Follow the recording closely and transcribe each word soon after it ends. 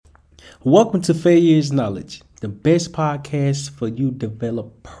Welcome to Failure is Knowledge, the best podcast for you to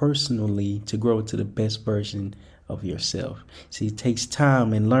develop personally to grow to the best version of yourself. See, it takes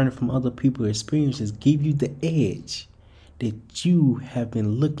time and learning from other people's experiences give you the edge that you have been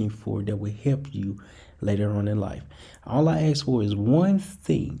looking for that will help you later on in life. All I ask for is one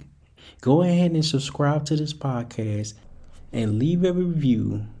thing. Go ahead and subscribe to this podcast and leave a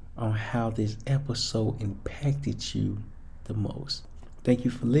review on how this episode impacted you the most. Thank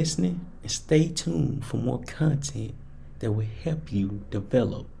you for listening and stay tuned for more content that will help you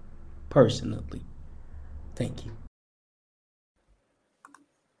develop personally. Thank you.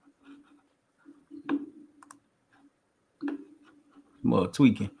 Well,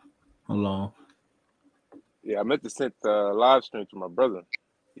 tweaking. Hold on. Yeah, I meant to send the live stream to my brother.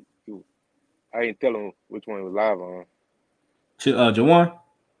 I ain't tell him which one he was live on. Jawan,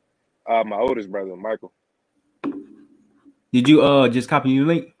 My oldest brother, Michael. did you just copy your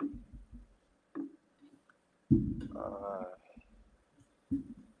link? Uh,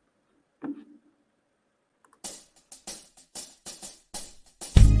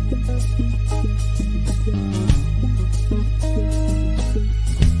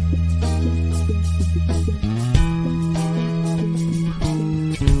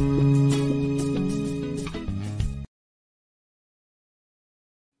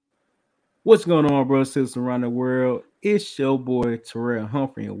 What's going on, brothers and sisters around the world? It's your boy Terrell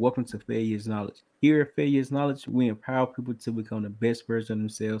Humphrey, and welcome to Failure's Knowledge. Here at Failure's Knowledge, we empower people to become the best version of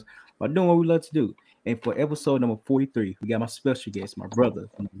themselves by doing what we love to do. And for episode number 43, we got my special guest, my brother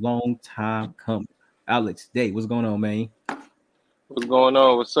from a long time coming, Alex Day. What's going on, man? what's going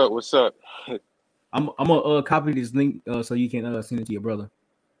on? What's up? What's up? I'm gonna copy this link so you can send it to your brother.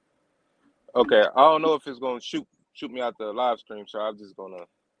 Okay, I don't know if it's gonna shoot me out the live stream, so I'm just gonna.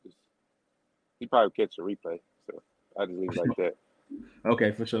 He probably catch a replay, so I just leave it like that.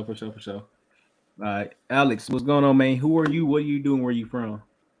 Okay, for sure. All right, Alex, what's going on, man? Who are you? What are you doing? Where are you from?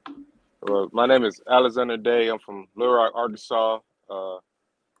 Well, my name is Alexander Day. I'm from Little Rock, Arkansas.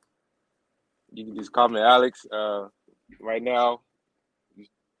 You can just call me Alex. Right now,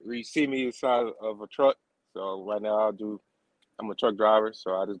 you see me inside of a truck. So right now, I'm a truck driver,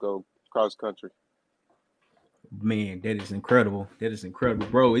 so I just go cross country. Man, that is incredible. That is incredible,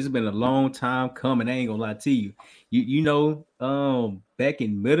 bro. It's been a long time coming. I ain't gonna lie to you. Back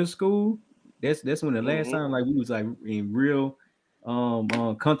in middle school, that's when the last Mm-hmm. time like we was like in real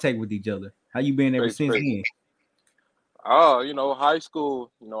contact with each other. How you been ever Face to since face. then? Oh, high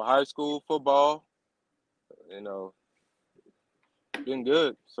school football, you know, been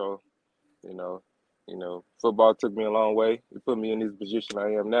good. So, you know, football took me a long way. It put me in this position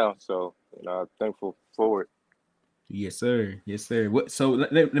I am now. So, I'm thankful for it. Yes, sir. Yes, sir. What? So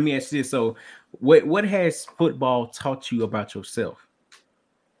let me ask you this. So, what has football taught you about yourself?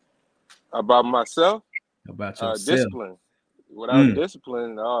 About myself, About yourself. discipline. Without Mm.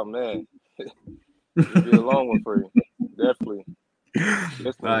 discipline, oh man, it'd be a long one for you. Definitely, I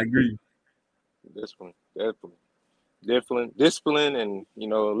discipline, agree. discipline, and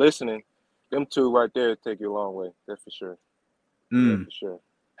listening. Them two right there take you a long way. That's for sure. Yeah, Mm. for sure.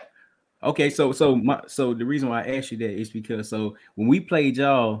 Okay, so the reason why I asked you that is because when we played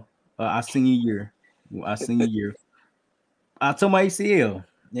y'all, our senior year, I told my ACL,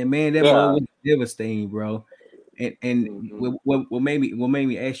 and man, that mug Yeah. was devastating, bro. And Hmm. what made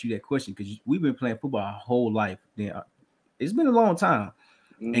me ask you that question because we've been playing football our whole life. Then it's been a long time,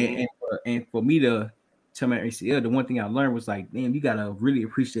 and Hmm. and for me to tell my ACL, the one thing I learned was like, damn, you gotta really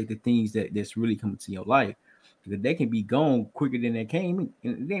appreciate the things that's really coming to your life because they can be gone quicker than they came.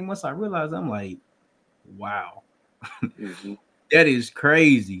 And then once I realized, I'm like, wow, Hmm. that is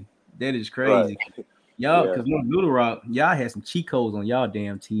crazy. That is Right. crazy. Y'all, Yeah. because when Little Rock, y'all had some cheat codes on y'all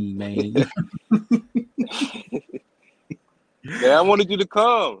damn team, man. Yeah, I wanted you to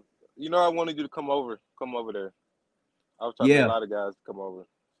come. I wanted you to come over there. I was talking to a Yeah, lot of guys to come over.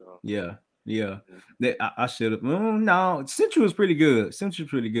 So, yeah, yeah. mhm. That I should have. No, Central was pretty good. Central was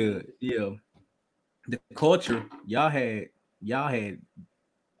pretty good. Yeah, the culture y'all had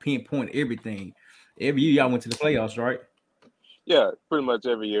pinpoint everything. Every year y'all went to the playoffs, right? Yeah, pretty much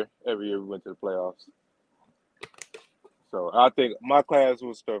every year. Every year we went to the playoffs. So I think my class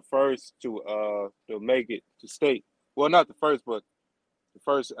was the first to make it to state. Well, not the first, but the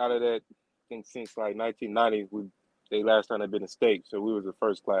first out of that. I think since like 1990, they last time they've been in state. So we was the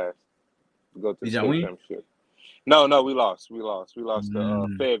first class to go to the Did y'all state win? championship. No, no, we lost. We lost to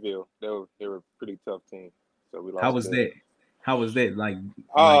Mm. Fayetteville. They were a pretty tough team. So we How lost to was them. that? How was that? Like,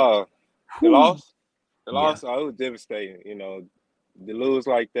 Uh the whew, loss. The yeah. loss, it was devastating. To lose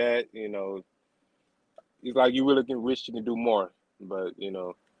like that, it's like you really can wish you could do more. But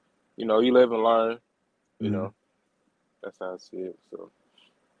you live and learn. You Mm-hmm. know, that's how I see it. So.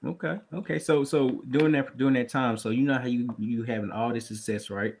 Okay. So during that time, so you know how you having all this success,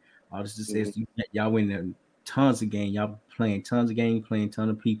 right? All this Hmm. success, y'all winning tons of games, y'all playing tons of games, playing tons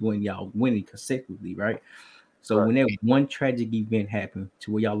of people, and y'all winning consecutively, right? So Right. when that one tragic event happened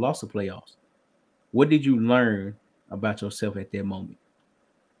to where y'all lost the playoffs, what did you learn about yourself at that moment?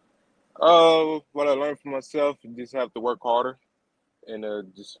 What I learned from myself, you just have to work harder and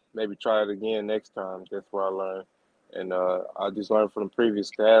just maybe try it again next time. That's what I learned. And I just learned from the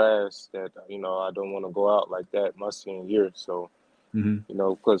previous class that I don't want to go out like that my senior year. So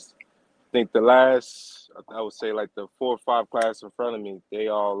Mm-hmm. because I think the last, I would say like the 4 or 5 classes in front of me, they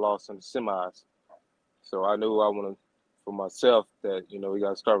all lost in the semis. So I knew I wanted for myself that we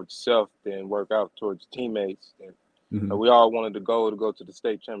got to start with yourself, then work out towards your teammates. And Mm-hmm. we all wanted to go to the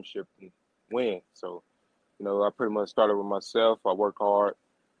state championship and win. So I pretty much started with myself. I worked hard.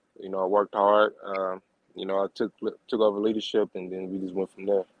 I worked hard. I took over leadership, and then we just went from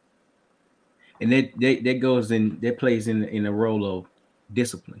there. And that goes in that plays in a role of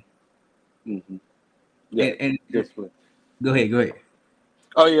discipline. Hmm. Yeah, And discipline. go ahead, go ahead.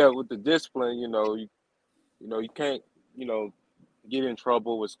 Oh yeah, with the discipline, you can't you know get in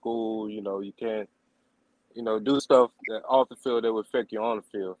trouble with school. You can't do stuff that off the field that would affect you on the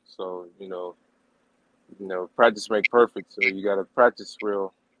field. So practice make perfect. So you got to practice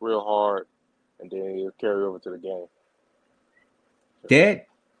real hard, and then you carry over to the game. That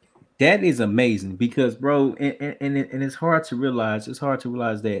that is amazing because, bro, and it's hard to realize. It's hard to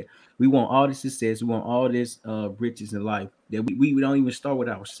realize that we want all this success, we want all this riches in life that we don't even start with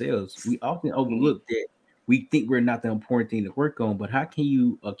ourselves. We often Hmm. overlook that. We think we're not the important thing to work on, but how can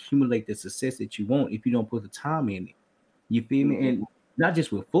you accumulate the success that you want if you don't put the time in it? You feel me? Hmm. And not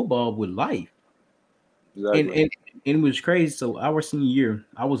just with football, with life. And Exactly. and and it was crazy. So our senior year,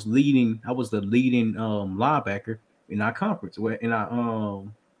 I was the leading linebacker in our conference, in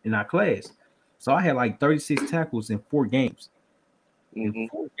our class. So I had like 36 tackles in 4 games. In Hmm.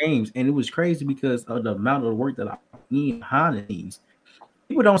 4 games. And it was crazy because of the amount of work that I put in behind the scenes.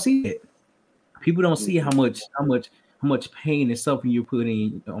 People don't see that. People don't see Hmm. how much pain and suffering you're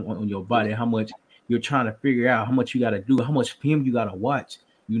putting on your body, how much you're trying to figure out, how much you gotta do, how much film you gotta watch.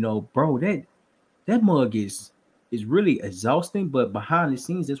 Bro, that mug is really exhausting, but behind the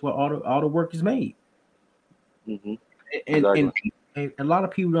scenes, that's where all the work is made. Hmm. And Exactly. and, and a lot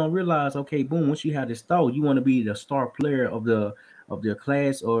of people don't realize, okay, boom, once you have this thought, you want to be the star player of your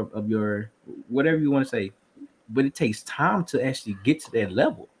class or of your whatever you want to say. But it takes time to actually get to that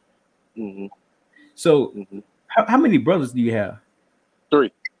level. Hmm. So Hmm. how many brothers do you have?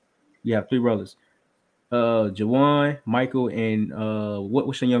 3. You have 3 brothers. Jawan, Michael, and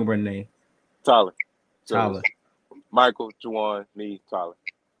what's your younger brother name? Tyler. So Tyler. it's Michael, Juwan, me, Tyler.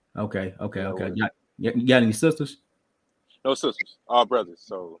 Okay. With You got any sisters? no sisters, all brothers.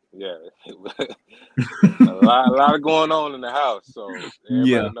 So yeah, a lot of going on in the house. So everybody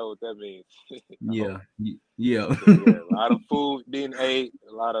Yeah, know what that means. I hope. yeah. So yeah, a lot of food being ate,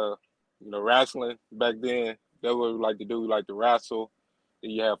 a lot of wrestling back then. That's what we like to do. We like to wrestle.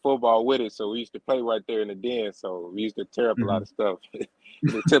 Then you have football with it, so we used to play right there in the den. So we used to tear up a lot Mhm. of stuff in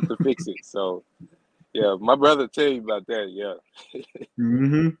the attempt to fix it. So yeah, my brother tell you about that. Yeah.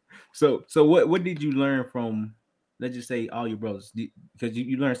 Hmm. So what did you learn from, let's just say, all your brothers? Because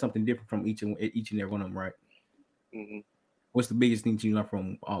you learned something different from each and every one of them, right? Hmm. What's the biggest thing you learned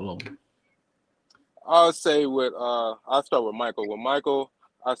from all of them? I'll say I'll start with Michael. With Michael,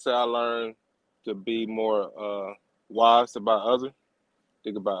 I say I learned to be more wise about others,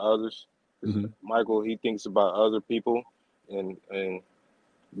 think about others. Because Hmm. Michael, he thinks about other people and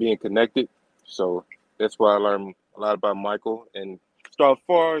being connected. So that's why I learned a lot about Michael. And so as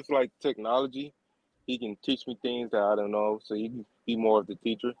far as like technology, he can teach me things that I don't know. So he can be more of the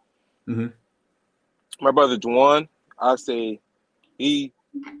teacher. Hmm. My brother Juwan, I say he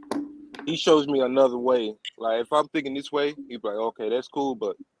he shows me another way. Like if I'm thinking this way, he'd be like, okay, that's cool,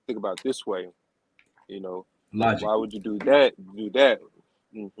 but think about this way. You know, Logic. why would you do that? Do that.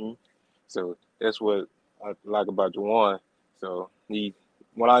 Hmm. So that's what I like about Juwan. So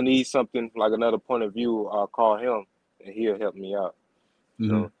when I need something like another point of view, I'll call him and he'll help me out. Hmm.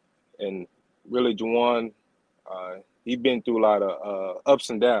 So, and really, Juwan, he been through a lot of ups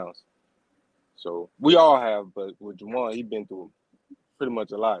and downs. So we all have, but with Juwan, he been through pretty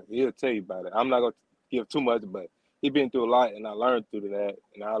much a lot. He'll tell you about it. I'm not gonna give too much, but he been through a lot, and I learned through that.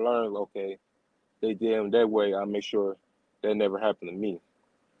 And I learned, okay, they did him that way. I make sure that never happened to me.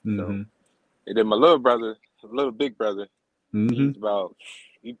 So, Hmm. and then my little brother, little big brother, Hmm. he's about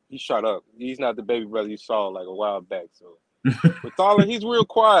he shot up. He's not the baby brother you saw like a while back. So with Tyler, he's real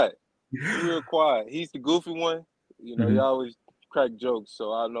quiet. He real quiet. He's the goofy one. You know, he Mhm. always crack jokes,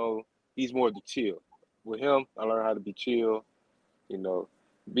 so I know he's more the chill. With him, I learned how to be chill. You know,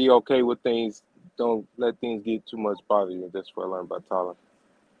 be okay with things. Don't let things get too much bother you. That's what I learned about Tyler.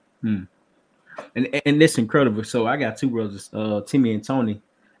 Hmm. And that's incredible. So I got two brothers, Timmy and Tony,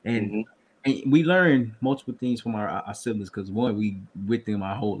 and Hmm. and we learn multiple things from our siblings because one, we with them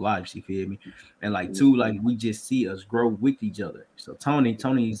our whole lives, you feel me? And like two, like we just see us grow with each other. So Tony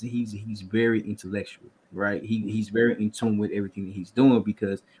is he's very intellectual, right? He's very in tune with everything that he's doing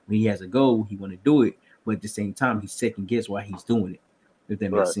because when he has a goal, he want to do it, but at the same time, he second guess why he's doing it, if that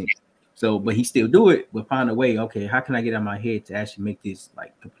makes Right. sense. So, but he still do it, but find a way. Okay, how can I get out of my head to actually make this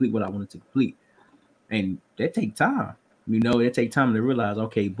like complete what I wanted to complete? And that take time. It take time to realize,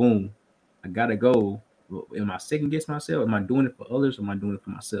 okay, boom, I gotta go. Well, am I second guess myself? Am I doing it for others? Or am I doing it for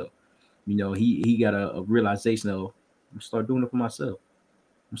myself? He got a realization of I'm gonna start doing it for myself.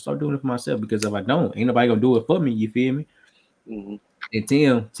 I'm gonna start doing it for myself because if I don't, ain't nobody gonna do it for me. You feel me? Hmm. And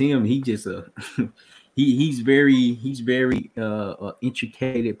Tim, he just he's very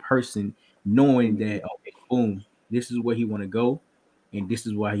intricate person, knowing Hmm. that okay, boom, this is where he want to go, and this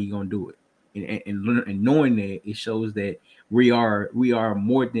is why he gonna do it, and knowing that it shows that we are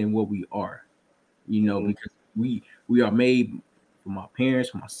more than what we are, Hmm. because we are made from our parents,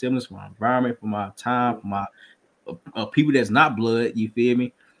 from our siblings, from our environment, from our time, from our people that's not blood. You feel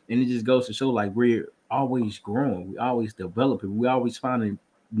me? And it just goes to show like we're always growing, we always developing, we always finding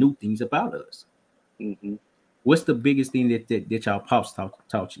new things about us. Hmm. What's the biggest thing that y'all pops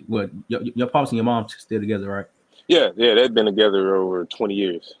taught you? Well, your pops and your mom still together, right? Yeah, yeah, they've been together over 20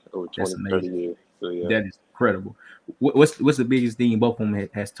 years, over That's 20, 30 amazing. years. So yeah. That is incredible. What's the biggest thing both of them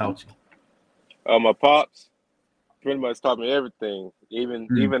has taught you? My pops pretty much taught me everything. Even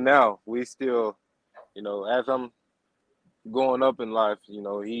Mm-hmm. even now, we still, as I'm going up in life,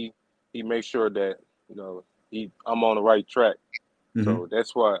 he makes sure that, I'm on the right track. Mm-hmm. So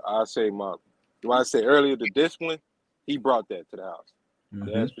that's why I say when I said earlier the discipline, he brought that to the house.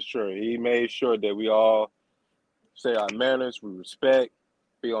 Mm-hmm. That's for sure. He made sure that we all say our manners, we respect,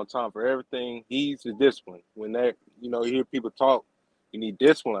 be on time for everything. He's the discipline. When you hear people talk, you need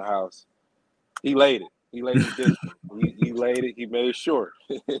discipline in the house. He laid it. He laid the discipline. He laid it. He made sure.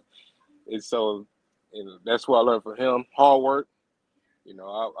 And so, that's what I learned from him. Hard work.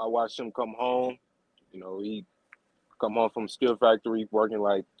 I watched him come home. He come home from steel factory working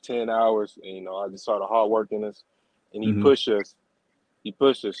like 10 hours. And, I just saw the hard work in us. And he Mm-hmm. pushed us. He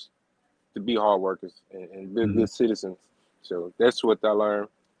pushed us to be hard workers and be Mm-hmm. good citizens. So that's what I learned.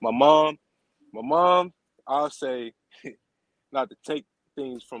 My mom, my mom, I'll say not to take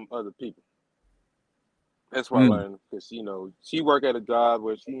things from other people. That's what I Mm-hmm. learned because she worked at a job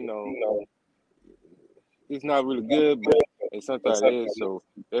where it's not really good, but and sometimes it is. So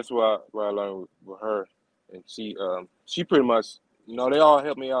that's what I learned with her, and she pretty much they all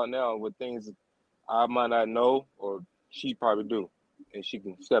help me out now with things I might not know or she probably do, and she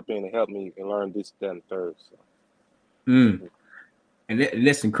can step in and help me and learn this, that, and third. So. Mm. Mhm. And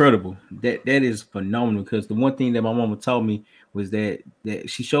that's incredible. That is phenomenal because the one thing that my mama told me was that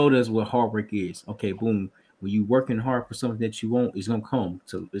she showed us what hard work is. Okay, boom. When you working hard for something that you want, it's gonna come.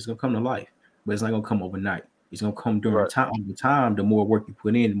 So it's gonna come to life, but it's not gonna come overnight. It's gonna come during Right. time. Over time, the more work you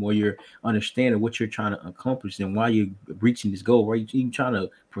put in, the more you're understanding what you're trying to accomplish and why you're reaching this goal. Right, you trying to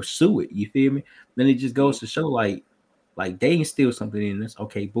pursue it. You feel me? Then it just Hmm. goes to show like they instill something in us.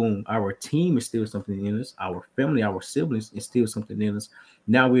 Okay, boom. Our team is still something in us. Our family, our siblings instill something in us.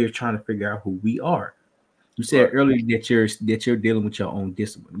 Now we're trying to figure out who we are. You said Right. earlier that you're dealing with your own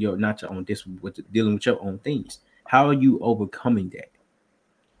discipline. You're not your own discipline, but dealing with your own things. How are you overcoming that?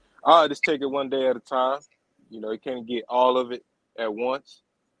 I just take it one day at a time. You can't get all of it at once.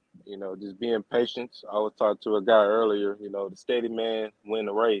 Just being patient. I was talking to a guy earlier. The steady man win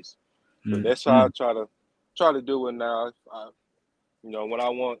the race. So that's how I Mm-hmm. try to do it now. When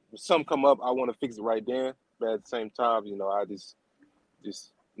when something come up, I want to fix it right then. But at the same time, I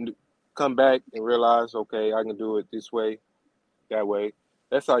just come back and realize, okay, I can do it this way, that way.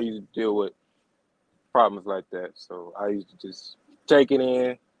 That's how you deal with problems like that. So I used to just take it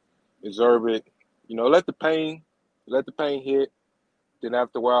in, observe it, let the pain hit. Then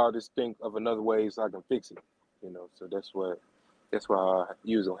after a while, just think of another ways I can fix it. So that's why I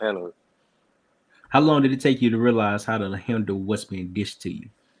use and handle it. How long did it take you to realize how to handle what's being dished to you?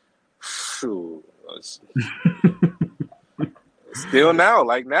 Phew, still now,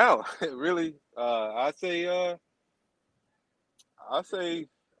 like now, really. I say,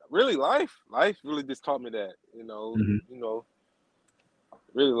 really, life really just taught me that. Mm-hmm.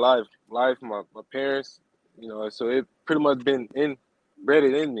 Really, life, my parents. So it pretty much been in. bred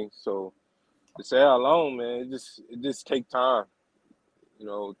it in me. So to say how long, man, it just take time.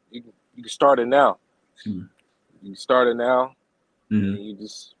 You can start it now. You can start it now, Mm-hmm. and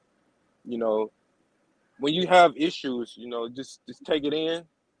you know, when you have issues, just take it in.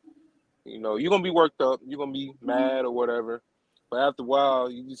 You're gonna be worked up, you're gonna be mad or whatever, but after a while,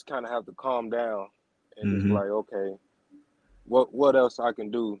 you just kind of have to calm down and just be Mm-hmm. like, okay, what else I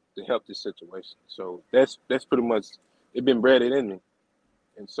can do to help this situation? So that's pretty much it. Been bred in me,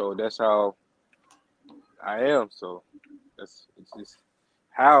 and so that's how I am. So it's just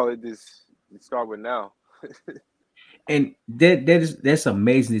how it start with now. And that's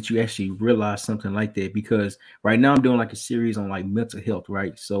amazing that you actually realize something like that, because right now I'm doing like a series on like mental health,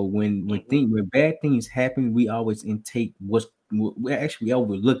 right? So Hmm. when bad things happen, we always intake we actually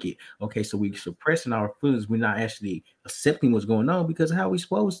overlook it. Okay, so we suppressing our feelings, we're not actually accepting what's going on, because how are we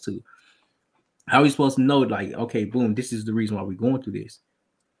supposed to? How are we supposed to know, like, okay, boom, this is the reason why we're going through this.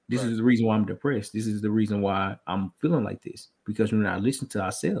 This Right. is the reason why I'm depressed. This is the reason why I'm feeling like this, because we're not listening to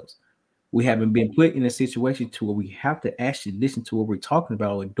ourselves. We Right. haven't been put in a situation to where we have to actually listen to what we're talking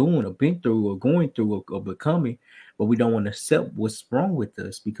about or doing or been through or going through or becoming, but we don't want to accept what's wrong with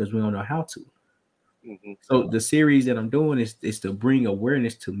us because we don't know how to. Hmm. So the series that I'm doing is to bring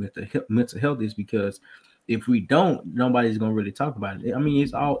awareness to mental health, is because if we don't, nobody's gonna really talk about it. I mean,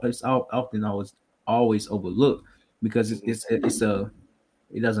 it's all often always overlooked, because Hmm.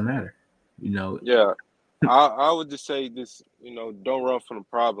 it doesn't matter, you know. Yeah. I would just say this. Don't run from the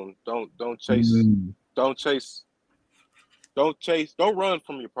problem. Don't chase. Mm, Don't chase. Don't chase. Don't run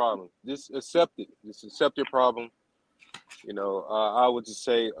from your problem. Just accept it. Just accept your problem. I would just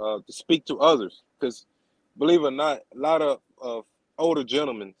say to speak to others, because believe it or not, a lot of older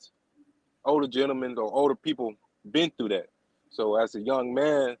gentlemen, or older people been through that. So as a young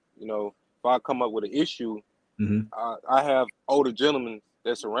man, if I come up with an issue, mhm, I have older gentlemen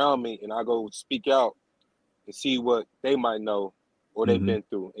that's around me, and I go speak out and see what they might know or they've mhm, been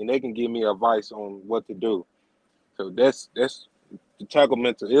through, and they can give me advice on what to do. So that's to tackle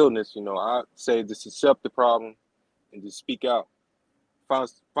mental illness. I say just accept the problem and just speak out.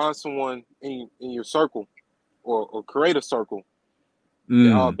 Find someone in your circle, or create a circle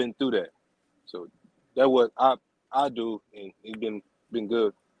that all mm. been through that. So that what I do, and it's been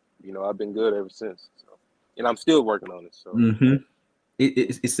good. I've been good ever since. So, and I'm still working on it. So. Hmm.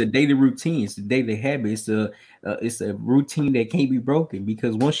 It's a daily routine. It's a daily habit. It's a routine that can't be broken,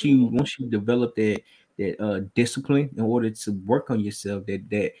 because Hmm. once you develop that discipline in order to work on yourself,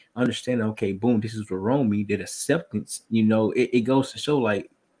 that understand, okay, boom, this is what wrong with me. That acceptance, it goes to show, like,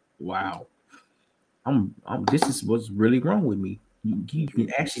 wow, I'm this is what's really wrong with me. You can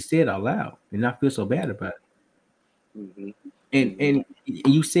Hmm. actually say it out loud and not feel so bad about it. Hmm. Hmm. And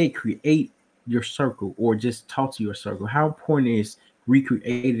you said create your circle, or just talk to your circle. How important is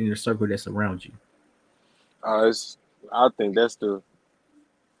recreating the circle that's around you? It's, I think that's the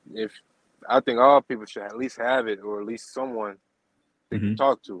if I think all people should at least have it, or at least someone they can Hmm.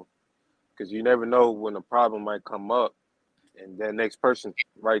 talk to, because you never know when a problem might come up, and that next person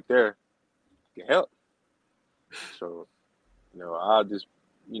right there can help. So I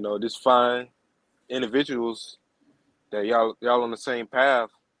just find individuals that y'all on the same path,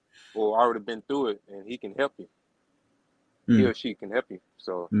 or already been through it, and he can help you. He or she can help you.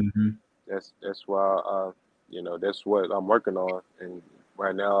 So Mm-hmm. that's why that's what I'm working on, and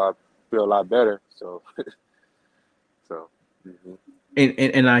right now I feel a lot better. So so. Hmm.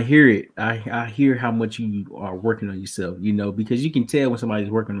 And I hear it. I hear how much you are working on yourself, because you can tell when somebody's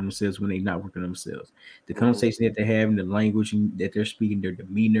working on themselves when they're not working on themselves. The Hmm. conversation that they're having, the language that they're speaking, their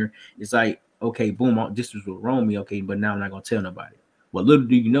demeanor. It's like, okay, boom, this was what wrong with me, okay, but now I'm not gonna tell nobody. But little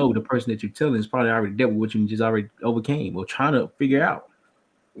do you Hmm. know, the person that you're telling is probably already dealt with what you just already overcame or trying to figure out.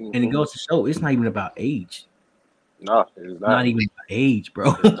 And it Hmm. goes to show it's not even about age. No, it's Not not. even about age,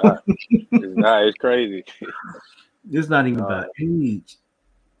 bro. It's not. It's not. It's crazy. It's not even about No. age.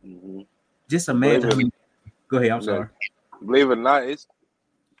 Hmm. Just Believe imagine how it. many. Go ahead. I'm No, sorry. believe it or not, it's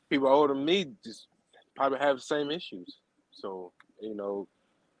people older than me just probably have the same issues. So you know,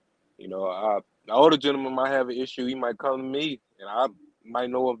 the older gentleman might have an issue. He might come to me, and I might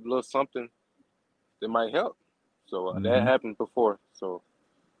know a little something that might help. So that Mm-hmm. happened before. So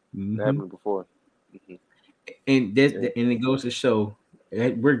that Mm-hmm. happened before. Hmm. And Yeah. and it goes to show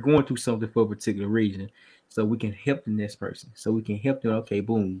that we're going through something for a particular reason, so we can help the next person. So we can help them. Okay,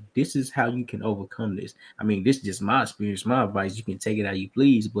 boom. This is how you can overcome this. I mean, this is just my experience, my advice. You can take it how you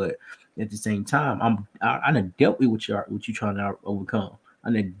please, but at the same time, I done dealt with what you're trying to overcome.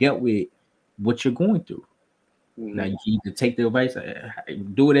 I done dealt with what you're going through. Now Hmm. you can either take the advice,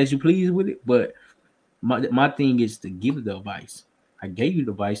 do it as you please with it, but my thing is to give the advice. I gave you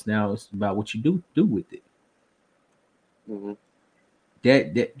the advice. Now it's about what you do with it. Mm-hmm.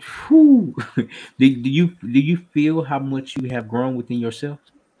 That whew, do you feel how much you have grown within yourself?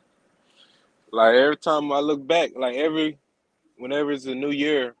 Like every time I look back, whenever it's a new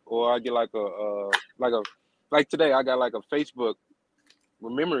year, or I get like today, I got like a Facebook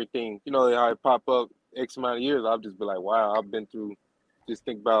remembering thing. You know how it pop up X amount of years. I'll just be like, wow, I've been through. Just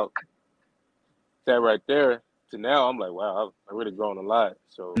think about that right there to now. I'm like, wow, I've really grown a lot.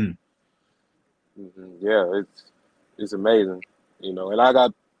 So Mm, yeah, it's amazing. And I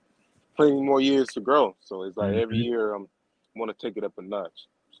got plenty more years to grow. So it's like every mhm. year want to take it up a notch.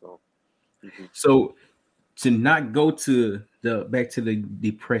 So So to not go to the back to the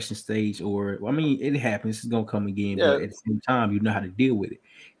depression stage, or I mean, it happens. It's gonna come again, but yeah, at the same time, you know how to deal with it.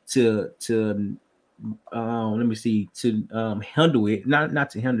 To let me see, to handle it, not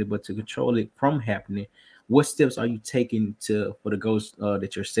to handle it, but to control it from happening. What steps are you taking to for the goals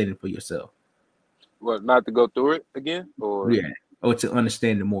that you're setting for yourself? what not to go through it again or Yeah, or to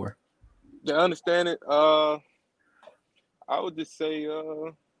understand it more. to understand it. I would just say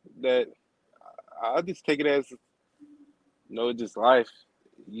that I just take it as just life.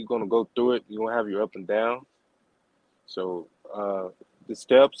 You're gonna go through it. You're gonna have your up and down. So the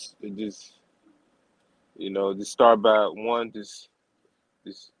steps, it just start by one. Just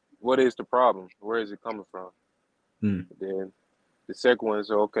what is the problem? Where is it coming from? Mm, Then the second one is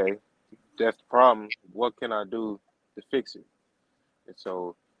okay. That's the problem. What can I do to fix it? And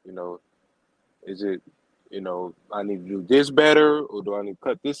so you know, is it I need to do this better, or do I need to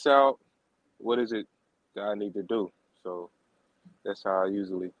cut this out? What is it that I need to do? So that's how I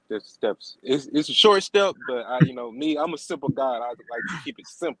usually there's steps. It's a short step, but me, I'm a simple guy. I like to keep it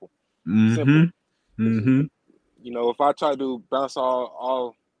simple, mm-hmm. simple. Because Mm-hmm. if I try to bounce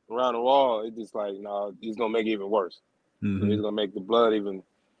all around the wall, it's just like no, it's gonna make it even worse. Mm-hmm. It's gonna make the blood even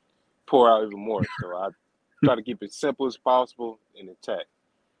pour out even more. So I try to keep it simple as possible and intact.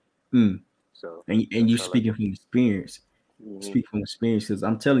 Mm. So And that's you how I like. speaking from experience. Mm-hmm. Speak from experience, because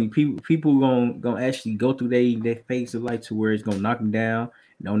I'm telling you, people gonna actually go through their phase of life to where it's gonna knock them down.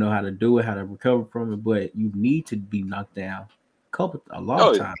 Don't know how to do it, how to recover from it, but you need to be knocked down a lot of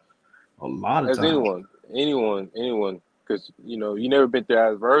Oh yeah, times, a lot of as times. anyone, because you never been through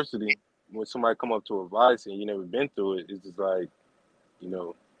adversity. When somebody come up to advice and you never been through it, it's just like you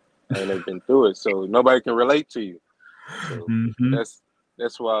know I ain't never been through it, so nobody can relate to you. So Mm-hmm. that's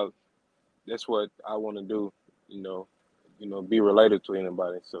that's why that's what I want to do. Be related to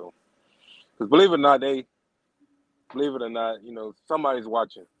anybody. So because believe it or not, somebody's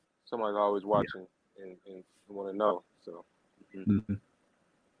watching. Somebody's always Yeah. watching and want to know. So mhm. Mm-hmm.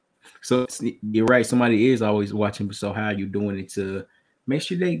 So you're right. Somebody is always watching. But so how are you doing it to make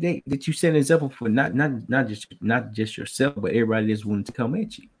sure they that you set an example for not just yourself, but everybody that's willing to come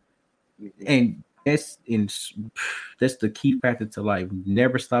at you. Mhm. And that's the key factor to life.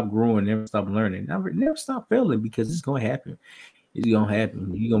 Never stop growing, never stop learning, never stop failing, because it's gonna happen. It's gonna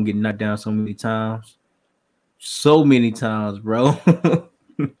happen. You're gonna get knocked down so many times, bro.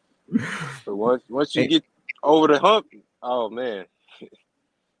 But once you And- get over the hump, oh man,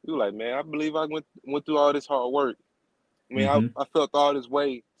 you like, man, I believe I went through all this hard work. I mean, I, mhm. I felt all this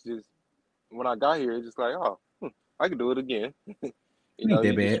way just when I got here. It's just like, oh, I can do it again. Ain't that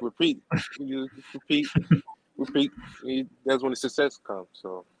You just bad. repeat. You just repeat, repeat. That's when the success comes.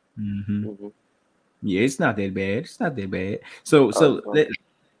 So, Hmm. hmm Yeah, it's not that bad. It's not that bad. So, oh, so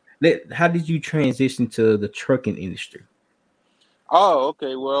how did you transition to the trucking industry?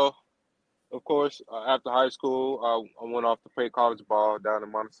 okay. Well, of course, after high school, I went off to play college ball down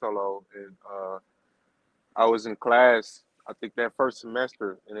in Monticello, and I was in class. I think that first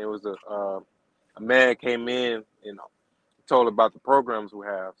semester, and it was a man came in and told about the programs we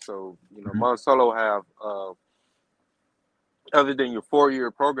have. So, Hmm. Monticello have other than your 4 year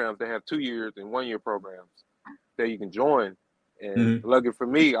programs, they have 2 years and 1 year programs that you can join. And Hmm. lucky for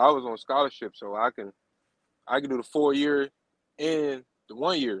me, I was on scholarship, so I can do the 4 year and the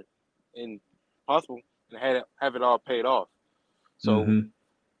 1 year, and possible, and have it all paid off. So Hmm.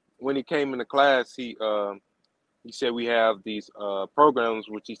 when he came into class, he said we have these programs,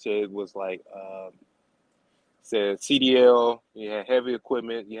 which he said was like said CDL. You had heavy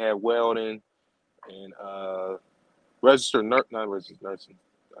equipment, you had welding, and registered not registered nursing.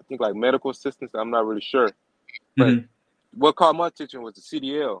 I think like medical assistants. I'm not really sure, but Hmm. what caught my attention was the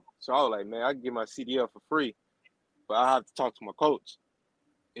CDL. So I was like, man, I can get my CDL for free, but I have to talk to my coach.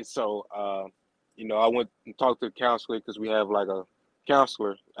 And so, I went and talked to the counselor because we have like a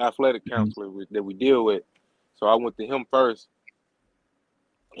counselor, athletic counselor that we deal with. So I went to him first.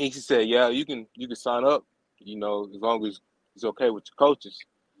 And he said, yeah, you can sign up, as long as it's okay with your coaches.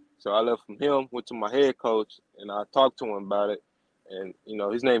 So I left from him, went to my head coach, and I talked to him about it. And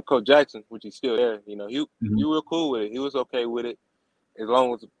his name Coach Jackson, which he's still there. He was cool with it. He was okay with it, as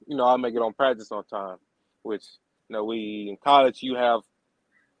long as I make it on practice on time. Which we in college you have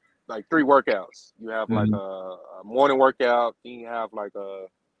like 3 workouts. You have like a morning workout, then you have like a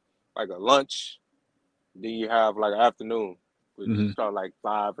lunch, then you have like an afternoon, which start like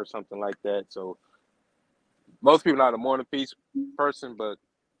 5 or something like that. So most people are not a morning piece person, but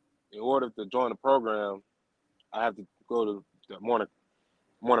in order to join the program, I have to go to the morning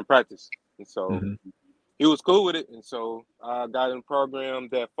practice. And so he was cool with it. And so I got in the program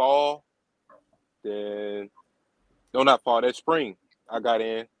that fall. Then, no, not fall, that spring I got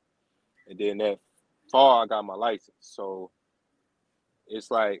in. And then that fall I got my license. So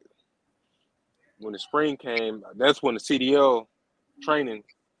it's like when the spring came, that's when the CDL training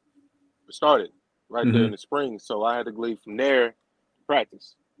started right there in the spring. So I had to leave from there to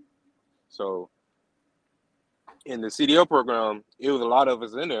practice. So in the CDL program, it was a lot of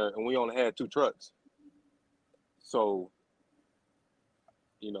us in there, and we only had 2 trucks. So,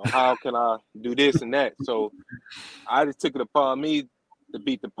 how can I do this and that? So I just took it upon me to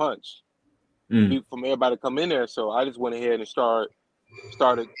beat the punch from everybody come in there. So I just went ahead and started,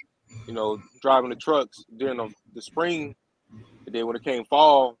 driving the trucks during the spring. And then when it came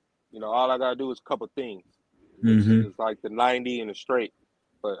fall, all I got to do is a couple things. It's like the 90 and the straight.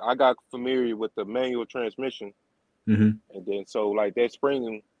 But I got familiar with the manual transmission. And then so like that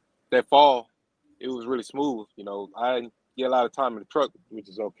spring, that fall, it was really smooth. I didn't get a lot of time in the truck, which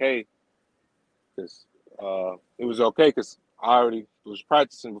is okay. Because it was okay because I already was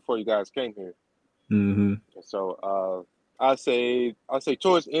practicing before you guys came here. And so I say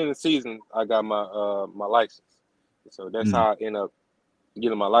towards the end of the season, I got my license. And so that's how I ended up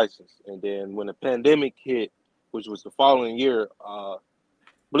getting my license. And then when the pandemic hit, which was the following year,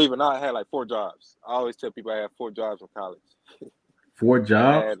 believe it or not, I had like 4 jobs. I always tell people I had 4 jobs in college. 4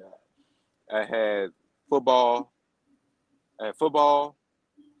 jobs? I had football.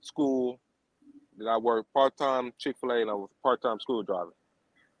 School. Then I worked part-time Chick-fil-A, and I was a part-time school driver.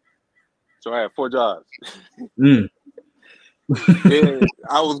 So I had 4 jobs. Then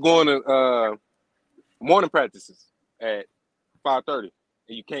I was going to morning practices at 5:30,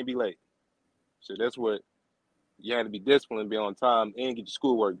 and you can't be late. So that's what you had to be disciplined, be on time, and get your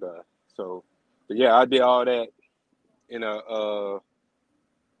schoolwork done. So, but yeah, I did all that in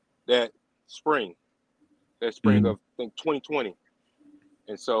that spring of I think 2020.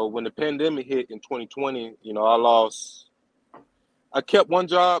 And so when the pandemic hit in 2020, I kept one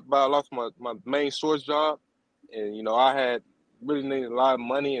job, but I lost my main source job. And, I had really needed a lot of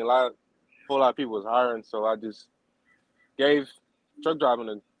money, and a whole lot of people was hiring. So I just gave truck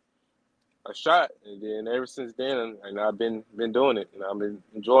driving a shot. And then ever since then, and I've been doing it, and I've been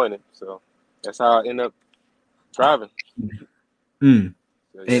enjoying it. So that's how I end up driving. So,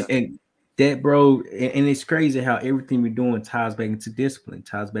 yeah. And that, bro, and it's crazy how everything we're doing ties back into discipline,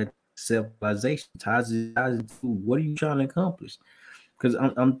 ties back to self-realization, ties into what are you trying to accomplish? Because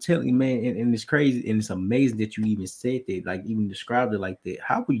I'm telling you, man, and it's crazy, and it's amazing that you even said that, like even described it like that.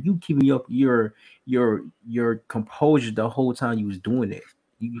 How were you keeping up your composure the whole time you was doing that?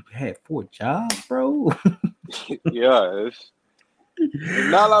 You had 4 jobs, bro. Yeah,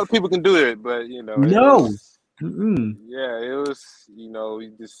 not a lot of people can do it, but no. Yeah, it was,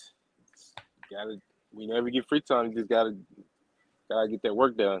 you just gotta, whenever you get free time, you just gotta get that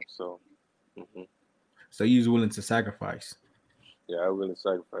work done. So So you was willing to sacrifice? Yeah, I was willing to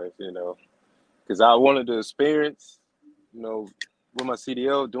sacrifice, because I wanted to experience, with my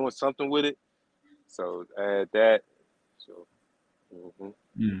CDL, doing something with it. So I had that. So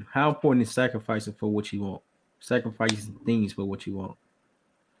how important is sacrificing for what you want? Sacrificing things for what you want?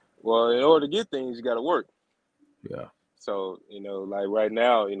 Well, in order to get things, you gotta work. Yeah. So, like right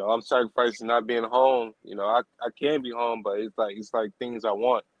now, I'm sacrificing not being home. I can be home, but it's like things I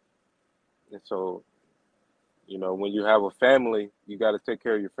want. And so, when you have a family, you got to take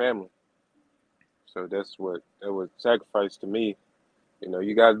care of your family. So that was sacrifice to me.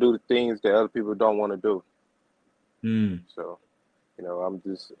 You got to do the things that other people don't want to do. So, I'm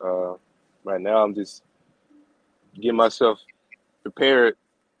just, right now, I'm just getting myself prepared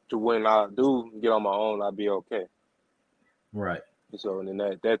to when I do get on my own, I'll be okay. Right. So, and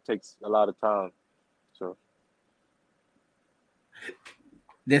then that takes a lot of time. So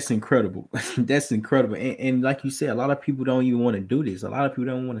that's incredible. That's incredible. And like you said, a lot of people don't even want to do this. A lot of people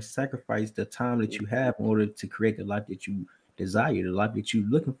don't want to sacrifice the time that you have in order to create the life that you desire, the life that you're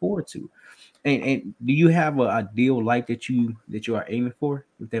looking forward to. And do you have an ideal life that you are aiming for,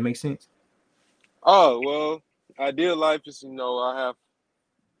 if that makes sense? Oh, well, ideal life is, I have,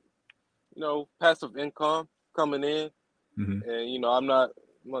 passive income coming in, Mm-hmm. and I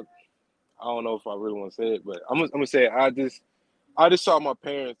don't know if I really want to say it, but I'm gonna say it. I just saw my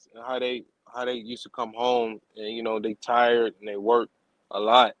parents and how they used to come home, and they tired and they work a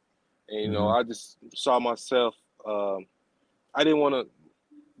lot, and Mm-hmm. I just saw myself. I didn't want to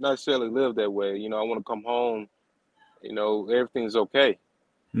necessarily live that way. I want to come home. Everything's okay.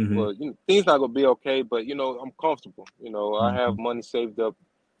 Mm-hmm. Well, things not gonna be okay, but I'm comfortable. I Mm-hmm. have money saved up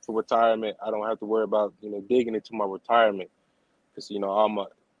for retirement. I don't have to worry about digging into my retirement because all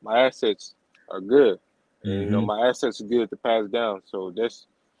my assets are good, and Mm-hmm. my assets are good to pass down. So that's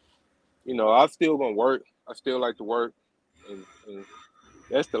I'm still gonna work. I still like to work, and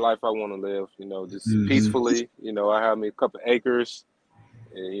that's the life I want to live. Just Mm-hmm. peacefully. I have me a couple acres,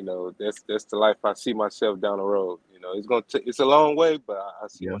 and that's the life I see myself down the road. It's a long way, but I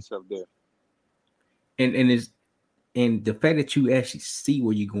see Yeah. myself there. And the fact that you actually see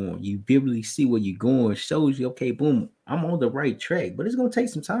where you're going, you vividly see where you're going, shows you, okay, boom, I'm on the right track, but it's gonna take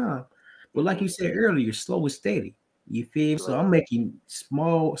some time. But like Hmm. you said earlier, slow and steady. You feel? So Right. I'm making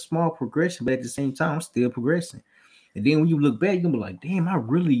small progression, but at the same time, I'm still progressing. And then when you look back, you're gonna be like, damn, I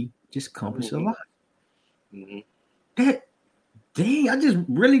really just accomplished a Hmm. lot. Hmm. That dang, I just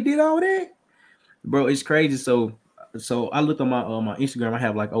really did all that, bro. It's crazy. So I looked on my Instagram. I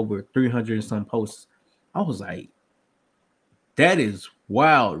have like over 300 and some posts. I was like, that is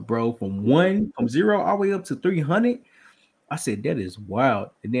wild, bro. From zero all the way up to 300. I said that is wild.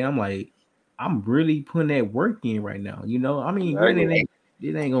 And then I'm like, I'm really putting that work in right now. I mean, granted, Exactly.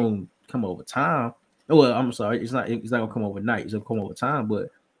 it ain't gonna come over time. Well, I'm sorry, it's not gonna come overnight. It's gonna come over time. But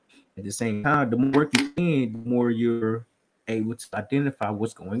at the same time, the more work you put in, the more you're able to identify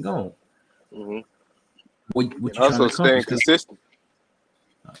what's going on, Hmm. what And you're trying to also accomplish. staying Because consistent.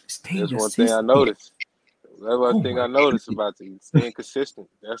 staying That's one thing I consistent. noticed. That's one Oh thing my I noticed goodness. about you. Staying consistent.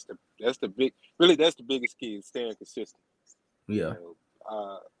 That's the biggest key is staying consistent. You Yeah.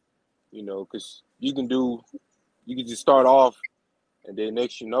 know, because you can just start off, and then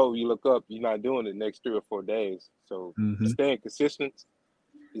next you look up, you're not doing it next 3 or 4 days. So Mm-hmm. staying consistent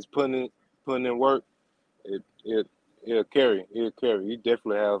is putting in work. It it it'll carry. It'll carry. You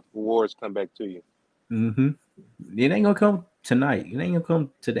definitely have rewards come back to you. Mm-hmm. It ain't gonna come tonight. It ain't gonna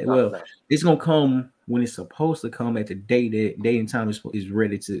come today. No, Well, no. it's gonna come when it's supposed to come at the day and time is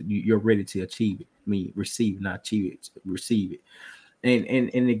ready to you're ready to achieve it. I mean, receive, not achieve it, receive it.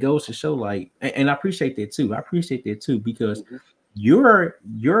 And it goes to show like, and I appreciate that too. I appreciate that too because Hmm.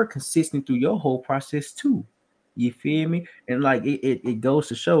 you're consistent through your whole process too. You feel me? And like it goes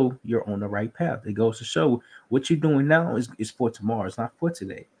to show you're on the right path. It goes to show what you're doing now is for tomorrow. It's not for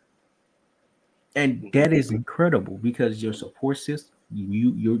today. And Hmm. that is incredible because your support system,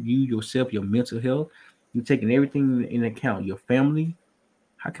 you yourself, your mental health, you're taking everything in account. Your family,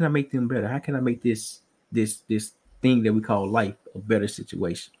 how can I make them better? How can I make this thing that we call life a better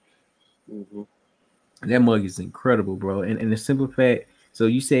situation? Hmm. That mug is incredible, bro. And the simple fact, so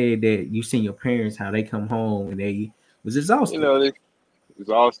you said that you seen your parents how they come home and they was exhausted. They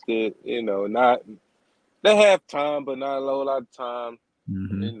exhausted. Not they have time, but not a whole lot of time.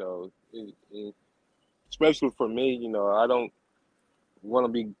 Mm-hmm. Especially for me. I don't want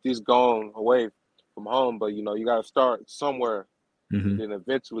to be just gone away from home, but you got to start somewhere, and Mm-hmm. then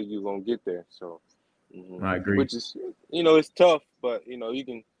eventually you're gonna get there. So, I agree. which is it's tough, but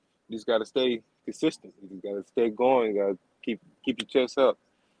you just got to stay consistent. You just got to stay going. You got to keep your chest up,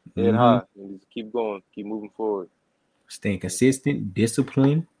 head Mm-hmm. high, and just keep going, keep moving forward. Staying consistent,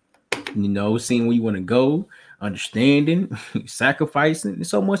 disciplined, seeing where you want to go, understanding, sacrificing. There's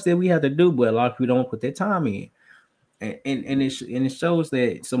so much that we have to do, but a lot of people don't put their time in. And it shows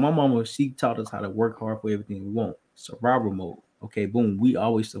that. So my mama, she taught us how to work hard for everything we want. Survival mode. Okay, boom. We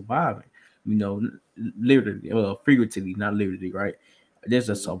always surviving. Literally, figuratively, not literally, right? There's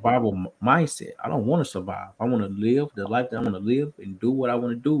a Hmm. survival mindset. I don't want to survive. I want to live the life that I want to live and do what I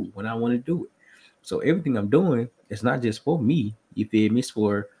want to do when I want to do it. So everything I'm doing is not just for me. You feel me? It's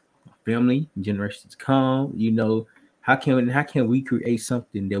for my family, generations to come. How can we create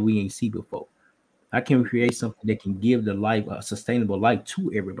something that we ain't see before? How can we Hmm. create something that can give the life a sustainable life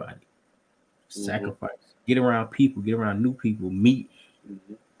to everybody? Hmm. Sacrifice. Get around people. Get around new people. Meet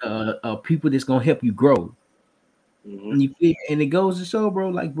Hmm. people that's gonna help you grow. Hmm. And it goes to show, bro,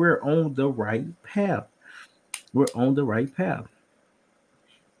 like we're on the right path. We're on the right path.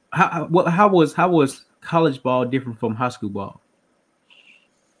 How was college ball different from high school ball?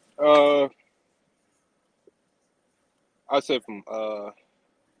 Uh, I say from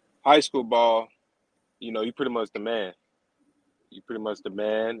high school ball, you pretty much the man. You pretty much the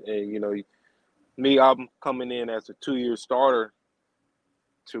man, and me, I'm coming in as a 2-year starter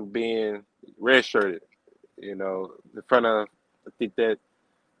to being redshirted. You know, in front of, I think that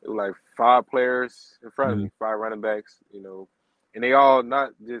it was like 5 players in front of Mhm. me, 5 running backs. You know, and they all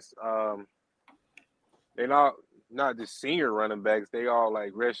not just they're not just senior running backs. They all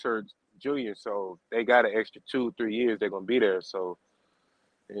like redshirt juniors, so they got an extra 2-3 years. They're gonna be there. So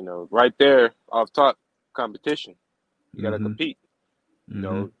you know, right there off top competition. You got to Mhm. compete. You Mhm.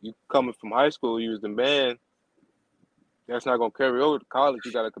 know, you coming from high school, you was the man. That's not gonna carry over to college.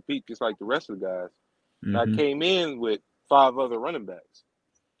 You got to compete just like the rest of the guys. And I Mhm. came in with 5 other running backs,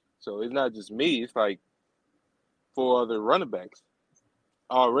 so it's not just me. It's like 4 other running backs,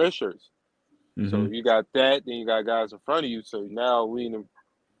 all red shirts. So Mhm. you got that, then you got guys in front of you. So now we in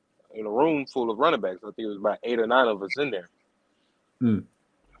a room full of running backs. I think it was about 8 or 9 of us in there. Mm.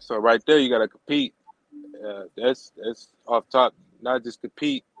 So right there, you got to compete. That's off top. Not just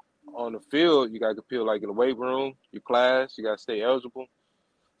compete on the field. You got to compete like in the weight room, your class. You got to stay eligible.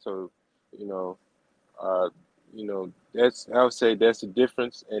 So, you know, uh, that's I would say that's the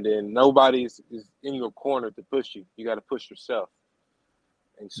difference. And then nobody is in your corner to push you. You got to push yourself.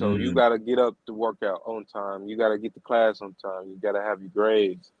 And so you Mm. got to get up to workout on time. You got to get to class on time. You got to have your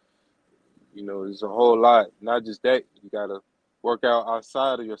grades. You know, there's a whole lot. Not just that. You got to work out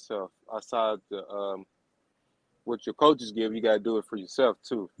outside of yourself, outside the what your coaches give. You got to do it for yourself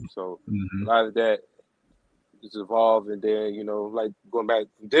too. So a Mhm. lot of that is evolved, and then like going back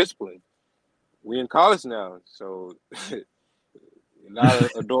to discipline. We in college now, so a lot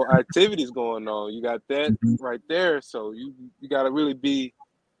of adult activities going on. You got that Mhm. right there, so you got to really be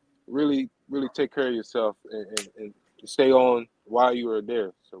really take care of yourself and stay on while you are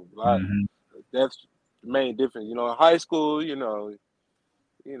there. So a lot Mhm. that's the main difference. You know, in high school, you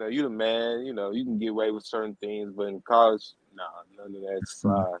the man. You know, you can get away with certain things, but in college, nah, none of that Mhm.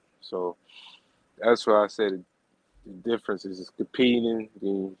 slide. So that's why I said the difference is competing.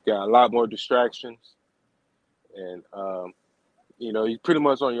 You got a lot more distractions, and you're pretty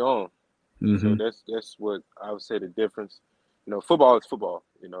much on your own. So Mhm. that's what I would say the difference. You know, football is football.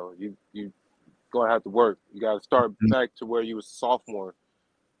 You know, you gonna have to work. You got to start back to where you was a sophomore,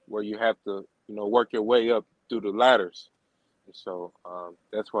 where you have to work your way up through the ladders. And so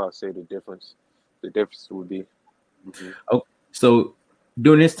that's why I say the difference. The difference would be. Mhm. Oh, so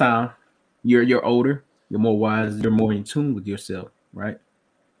during this time, you're older, you're more wise, you're more in tune with yourself, right?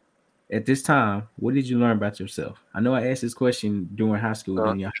 At this time, what did you learn about yourself? I know I asked this question during high school, Uh,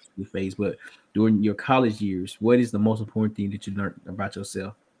 during your high school phase, but during your college years, what is the most important thing that you learned about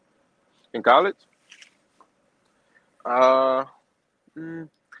yourself? in college, uh, that's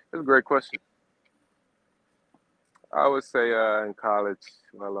a great question. I would say in college,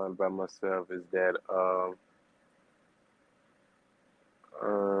 what I learned about myself is that uh,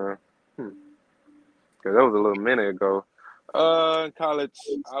 hmm, 'cause that was a little minute ago. In college,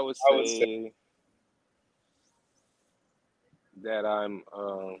 I would say that I'm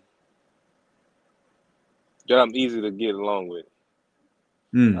easy to get along with.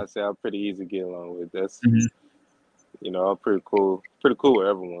 Mm. I say I'm pretty easy to get along with. That's Mhm. I'm pretty cool with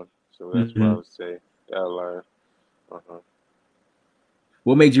everyone. So that's what I Mhm. would say that I learned. Uh-huh.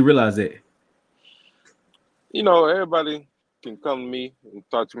 What made you realize that? Everybody can come to me and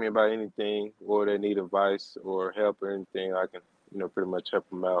talk to me about anything, or they need advice or help or anything. I can, pretty much help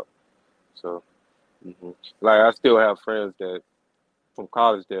them out. So, like I still have friends that from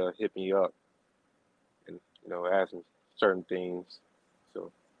college they'll hit me up and ask me certain things.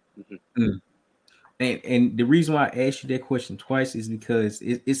 So, mhm. Mm. And the reason why I asked you that question twice is because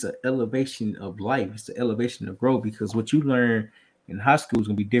it's an elevation of life. It's an elevation of growth because what you learn in high school is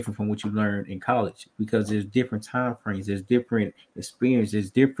gonna be different from what you learn in college because there's different time frames, there's different experience,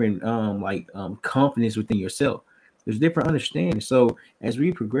 there's different confidence within yourself. There's different understanding. So as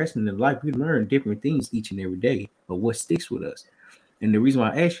we progress in life, we learn different things each and every day. But what sticks with us? And the reason why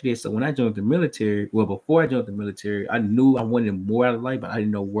I asked you this, so when I joined the military, well, before I joined the military, I knew I wanted more out of life, but I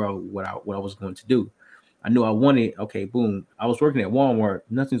didn't know what I was going to do. I knew I wanted. Okay, boom. I was working at Walmart.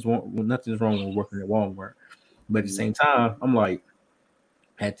 Nothing's wrong with working at Walmart. But at the Mhm. same time, I'm like,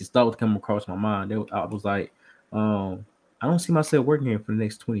 I had this thought come across my mind. I was like, I don't see myself working here for the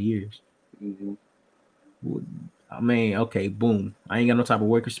next 20 years. Mhm. I mean, okay, boom. I ain't got no type of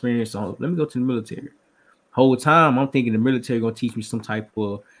work experience, so let me go to the military. Whole time I'm thinking the military gonna teach me some type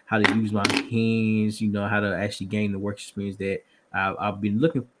of how to use my hands, how to actually gain the work experience that I've been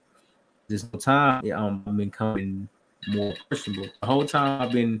looking for this whole time. I've been becoming more personable. The whole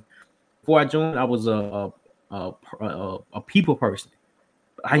time before I joined, I was a people person.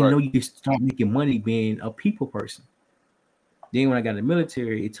 I didn't Right. know you could start making money being a people person. Then when I got in the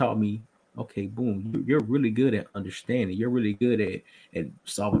military, it taught me. Okay, boom. You're really good at understanding. You're really good at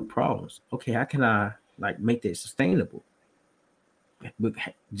solving problems. Okay, how can I like make that sustainable? But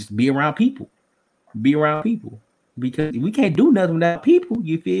just be around people. Be around people because we can't do nothing without people.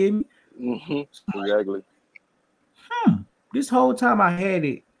 You feel me? Exactly. This whole time I had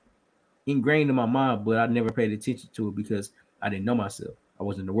it ingrained in my mind, but I never paid attention to it because I didn't know myself. I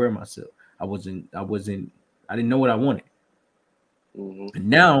wasn't aware of myself. I didn't know what I wanted. Hmm. And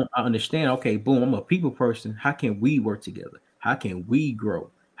now I understand, okay, boom, I'm a people person. How can we work together? How can we grow?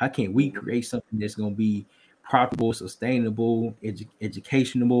 How can we Hmm. create something that's going to be profitable, sustainable,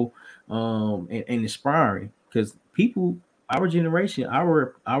 educational, and inspiring? Because people, our generation,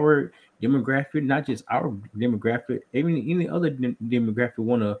 our demographic, not just our demographic, even any other demographic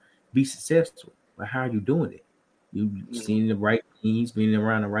want to be successful. But how are you doing it? You Hmm. seeing the right things, being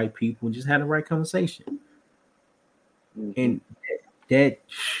around the right people, and just having the right conversation. Hmm. And that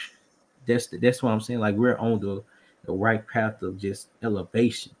that's what I'm saying. Like we're on the right path of just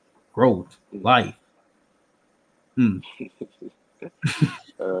elevation, growth, Hmm. life. Mm.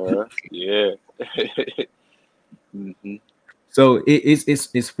 Yeah. Hmm. So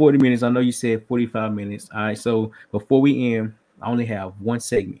it's 40 minutes. I know you said 45 minutes. All right. So before we end, I only have one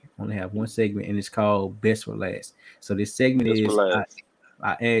segment. I only have one segment, and it's called Best for Last. So this segment Just for is last.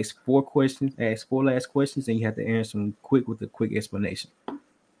 I ask four questions, ask four last questions, and you have to answer them quick with a quick explanation.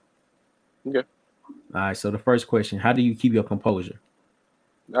 Okay. All right. So the first question: how do you keep your composure?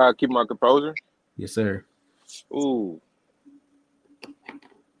 Keep my composure. Yes, sir. Ooh,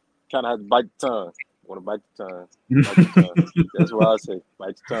 kind of have to bite the tongue. Want to bite the tongue. Bite the tongue. That's what I say.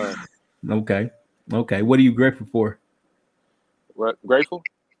 Bite the tongue. Okay. Okay. What are you grateful for? What? Grateful?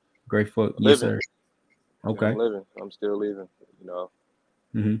 Grateful. Yes, Living. sir. I'm Okay. living. I'm still living. You know,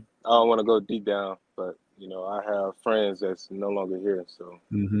 Mm-hmm. I don't want to go deep down, but I have friends that's no longer here, so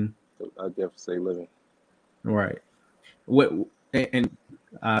Mm-hmm. I definitely say living. All right. What and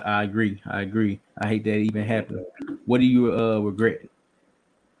I agree. I agree. I hate that even happened. What do you regret?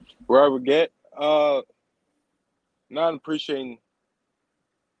 Where I regret, not appreciating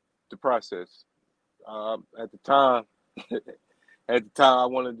the process. At the time, at the time, I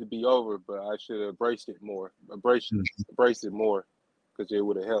wanted it to be over, but I should have embraced it more. Embraced it more, because it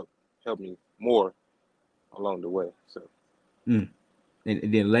would have helped me more along the way. So, Mm.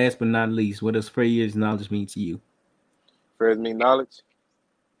 And then last but not least, what does failure knowledge mean to you? for me, knowledge,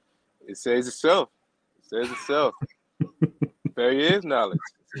 it says itself. It says itself. Failure is knowledge.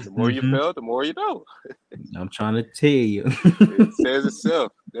 See, the more you Mm-hmm. fail, the more you know. I'm trying to tell you. It says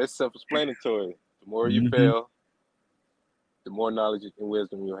itself. That's self-explanatory. The more you Mm-hmm. fail, the more knowledge and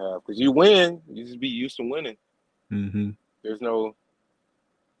wisdom you have. Because you win, you just be used to winning. Mm-hmm. There's no,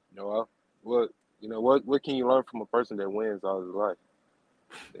 what, what can you learn from a person that wins all his life?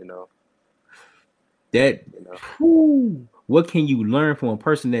 You know, That you know. what can you learn from a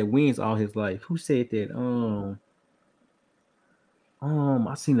person that wins all his life? Who said that?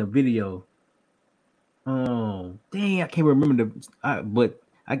 I seen a video. Dang, I can't remember but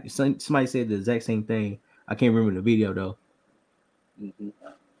somebody said the exact same thing. I can't remember the video though. Hmm.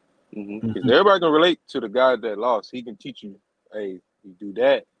 Because Mm-hmm. everybody can relate to the guy that lost. He can teach you, hey, you do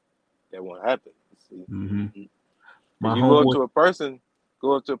that, that won't happen. See, Mm-hmm. because My you homeboy. go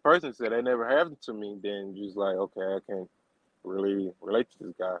up to a person and say that never happened to me, then you're just like, okay, I can't really relate to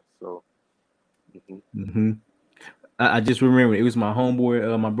this guy. So, hmm Mm-hmm. I just remember it was my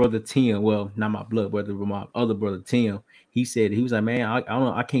homeboy, my brother Tim. Well, not my blood brother, but my other brother Tim. He was like, man, I don't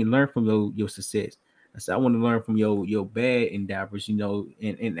know, I can't learn from your success. I said, I want to learn from your bad endeavors,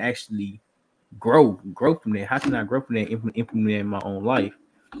 and actually grow from there. How can I grow from there? Implement it in my own life.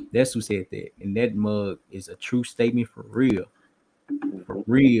 That's who said that, and that mug is a true statement for hmm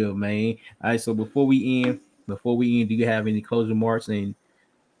real, man. All right, so before we end, do you have any closing remarks? And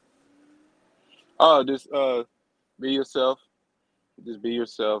oh, just be yourself. Just be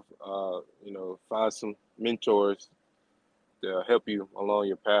yourself. Find some mentors to help you along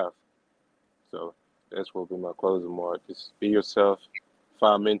your path. So that's what will be my closing mark. Just be yourself.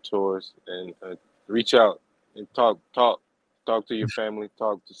 Find mentors and reach out and talk to your family.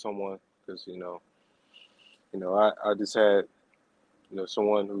 Talk to someone, because I just had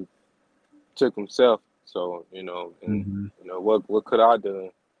someone who took himself. So and mm-hmm. what could I do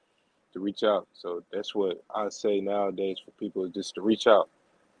to reach out? So that's what I say nowadays for people, is just to reach out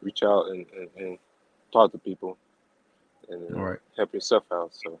and talk to people, and All right. help yourself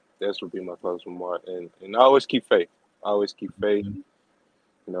out. So that's would be my closing remark. And always keep faith. Always keep faith.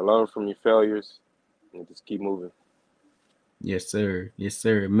 Learn from your failures and just keep moving. Yes, sir. Yes,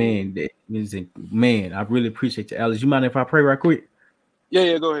 sir. Mm. Man, that is man. I really appreciate you, Alex. You mind if I pray right quick? Yeah,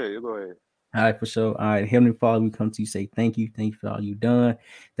 yeah. Go ahead. Go ahead. All right, for sure. All right, Heavenly Father, we come to you, say thank you. Thank you for all you've done.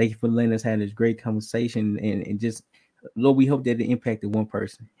 Thank you for letting us have this great conversation. And just, Lord, we hope that it impacted one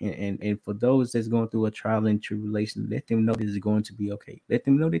person. And for those that's going through a trial and tribulation, let them know this is going to be okay. Let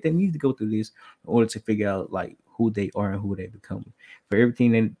them know that they need to go through this in order to figure out like who they are and who they become. For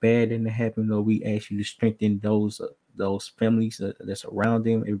everything that bad that happened, Lord, we ask you to strengthen those families that's around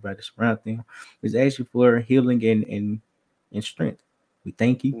them, everybody that's around them. We ask you for healing and strength. We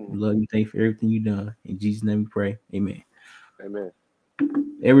thank you. We love you. Thank you for everything you've done. In Jesus' name we pray. Amen. Amen.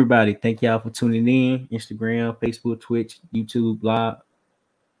 Everybody, thank y'all for tuning in. Instagram, Facebook, Twitch, YouTube, blog.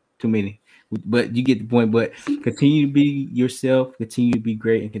 Too many. But you get the point. But continue to be yourself, continue to be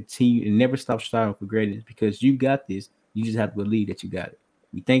great, and continue and never stop striving for greatness because you got this. You just have to believe that you got it.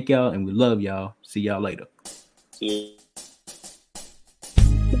 We thank y'all and we love y'all. See y'all later. See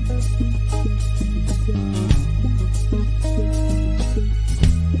you.